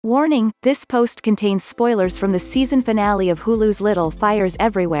Warning, this post contains spoilers from the season finale of Hulu's Little Fires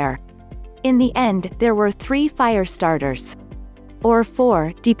Everywhere. In the end, there were 3 fire starters. Or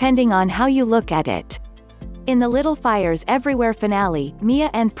 4, depending on how you look at it. In the Little Fires Everywhere finale,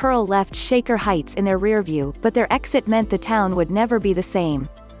 Mia and Pearl left Shaker Heights in their rearview, but their exit meant the town would never be the same.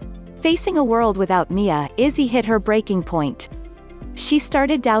 Facing a world without Mia, Izzy hit her breaking point. She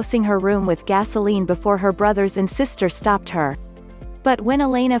started dousing her room with gasoline before her brothers and sister stopped her. But when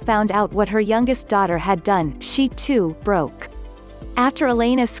Elena found out what her youngest daughter had done, she too broke. After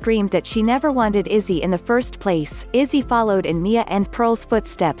Elena screamed that she never wanted Izzy in the first place, Izzy followed in Mia and Pearl's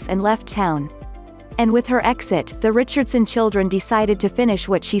footsteps and left town. And with her exit, the Richardson children decided to finish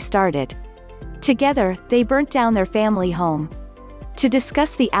what she started. Together, they burnt down their family home. To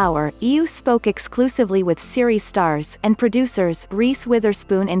discuss the hour, EU spoke exclusively with series stars and producers Reese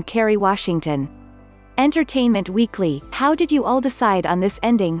Witherspoon and KERRY Washington. Entertainment Weekly, how did you all decide on this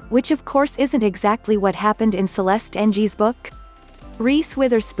ending, which of course isn't exactly what happened in Celeste Ng's book? Reese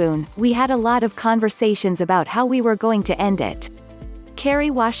Witherspoon, we had a lot of conversations about how we were going to end it. KERRY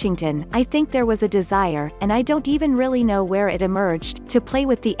Washington, I think there was a desire, and I don't even really know where it emerged, to play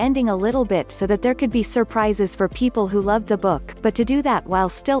with the ending a little bit so that there could be surprises for people who loved the book, but to do that while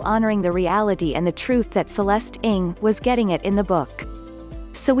still honoring the reality and the truth that Celeste Ng was getting it in the book.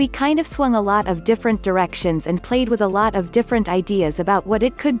 So we kind of swung a lot of different directions and played with a lot of different ideas about what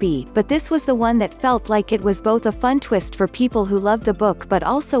it could be, but this was the one that felt like it was both a fun twist for people who loved the book but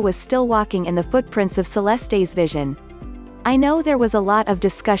also was still walking in the footprints of Celeste's vision. I know there was a lot of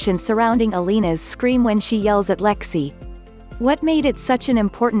discussion surrounding Elena's scream when she yells at Lexie. What made it such an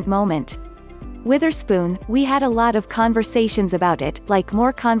important moment? Witherspoon, we had a lot of conversations about it, like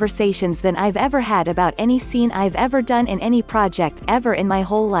more conversations than I've ever had about any scene I've ever done in any project ever in my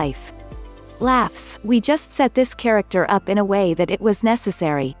whole life. Laughs, we just set this character up in a way that it was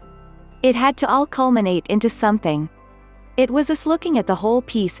necessary. It had to all culminate into something. It was us looking at the whole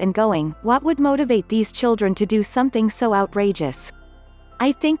piece and going, what would motivate these children to do something so outrageous?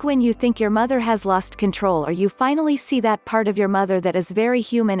 I think when you think your mother has lost control or you finally see that part of your mother that is very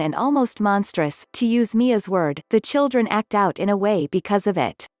human and almost monstrous, to use Mia's word, the children act out in a way because of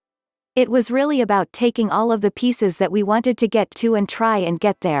it. It was really about taking all of the pieces that we wanted to get to and try and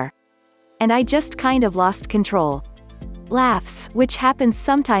get there. And I just kind of lost control. Laughs, which happens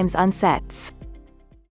sometimes on sets.